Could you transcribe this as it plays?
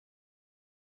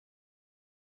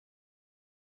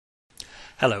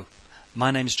Hello, my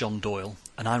name's John Doyle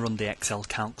and I run the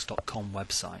excelcalcs.com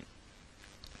website.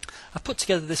 I've put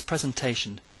together this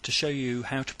presentation to show you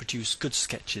how to produce good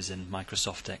sketches in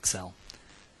Microsoft Excel.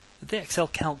 At the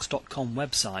excelcalcs.com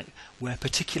website, we're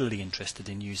particularly interested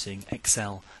in using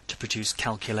Excel to produce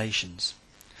calculations,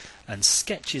 and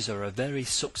sketches are a very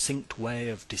succinct way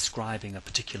of describing a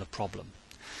particular problem,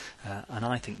 and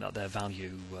I think that their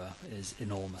value is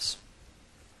enormous.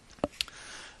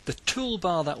 The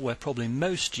toolbar that we're probably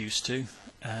most used to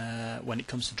when it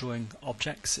comes to drawing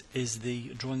objects is the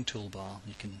drawing toolbar.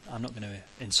 I'm not going to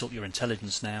insult your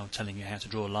intelligence now telling you how to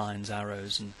draw lines,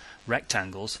 arrows and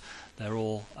rectangles. They're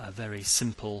all very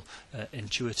simple,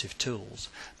 intuitive tools.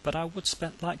 But I would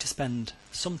like to spend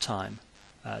some time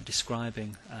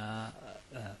describing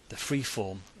the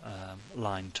freeform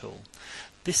line tool.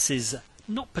 This is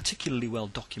not particularly well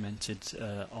documented,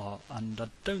 and I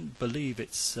don't believe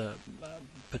it's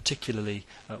particularly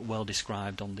well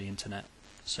described on the internet.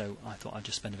 So I thought I'd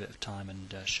just spend a bit of time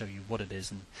and show you what it is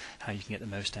and how you can get the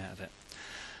most out of it.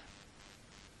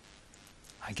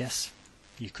 I guess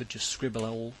you could just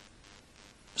scribble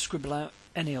out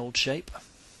any old shape.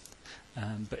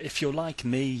 But if you're like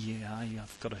me,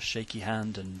 I've got a shaky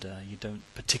hand and you don't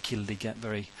particularly get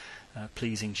very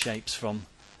pleasing shapes from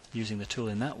using the tool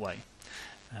in that way.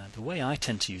 The way I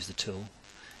tend to use the tool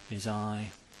is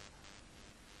I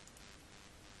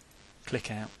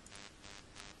click out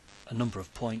a number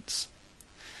of points,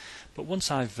 but once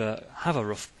I've have a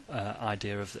rough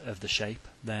idea of the shape,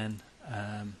 then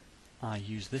I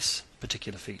use this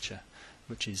particular feature,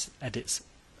 which is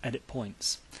edit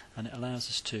points, and it allows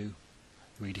us to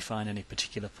redefine any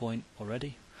particular point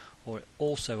already, or it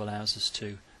also allows us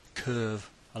to curve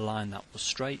a line that was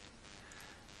straight.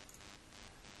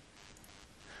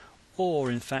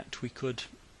 Or in fact we could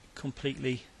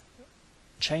completely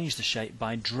change the shape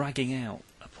by dragging out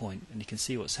a point, and you can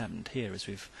see what's happened here is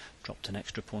we've dropped an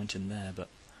extra point in there, but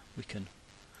we can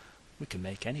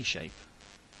make any shape.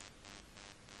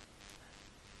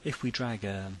 If we drag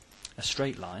a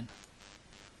straight line,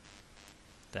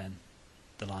 then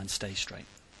the line stays straight.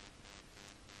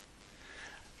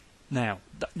 Now,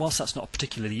 whilst that's not a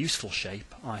particularly useful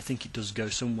shape, I think it does go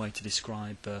some way to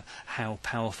describe how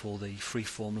powerful the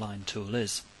freeform line tool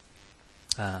is.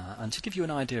 And to give you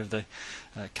an idea of the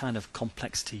kind of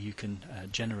complexity you can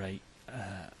generate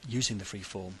using the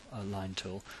freeform line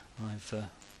tool, I've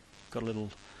got a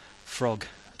little frog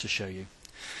to show you.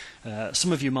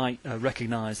 Some of you might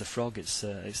recognise the frog. It's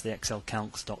the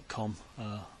excelcalcs.com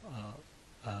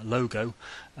logo.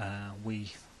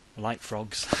 We like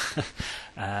frogs,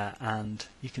 and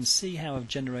you can see how I've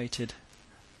generated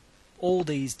all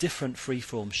these different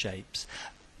freeform shapes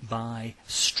by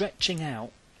stretching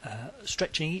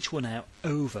each one out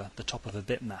over the top of a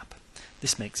bitmap.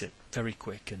 This makes it very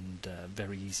quick and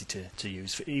very easy to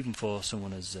use, even for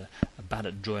someone as bad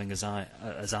at drawing as I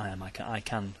am. I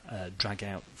can drag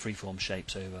out freeform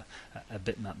shapes over a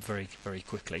bitmap very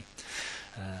quickly.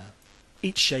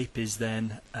 Each shape is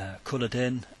then coloured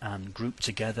in and grouped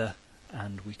together,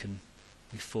 and we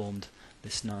formed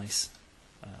this nice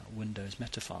Windows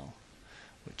meta file,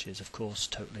 which is of course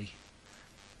totally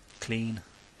clean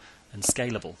and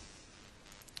scalable.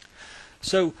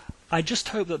 So I just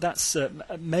hope that that's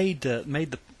made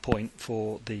the point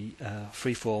for the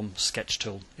freeform sketch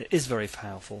tool. It is very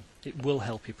powerful. It will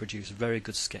help you produce very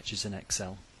good sketches in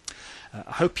Excel.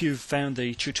 I hope you've found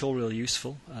the tutorial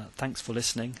useful. Thanks for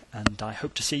listening, and I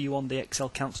hope to see you on the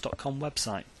excelcalcs.com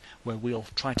website, where we'll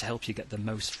try to help you get the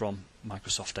most from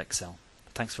Microsoft Excel.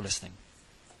 Thanks for listening.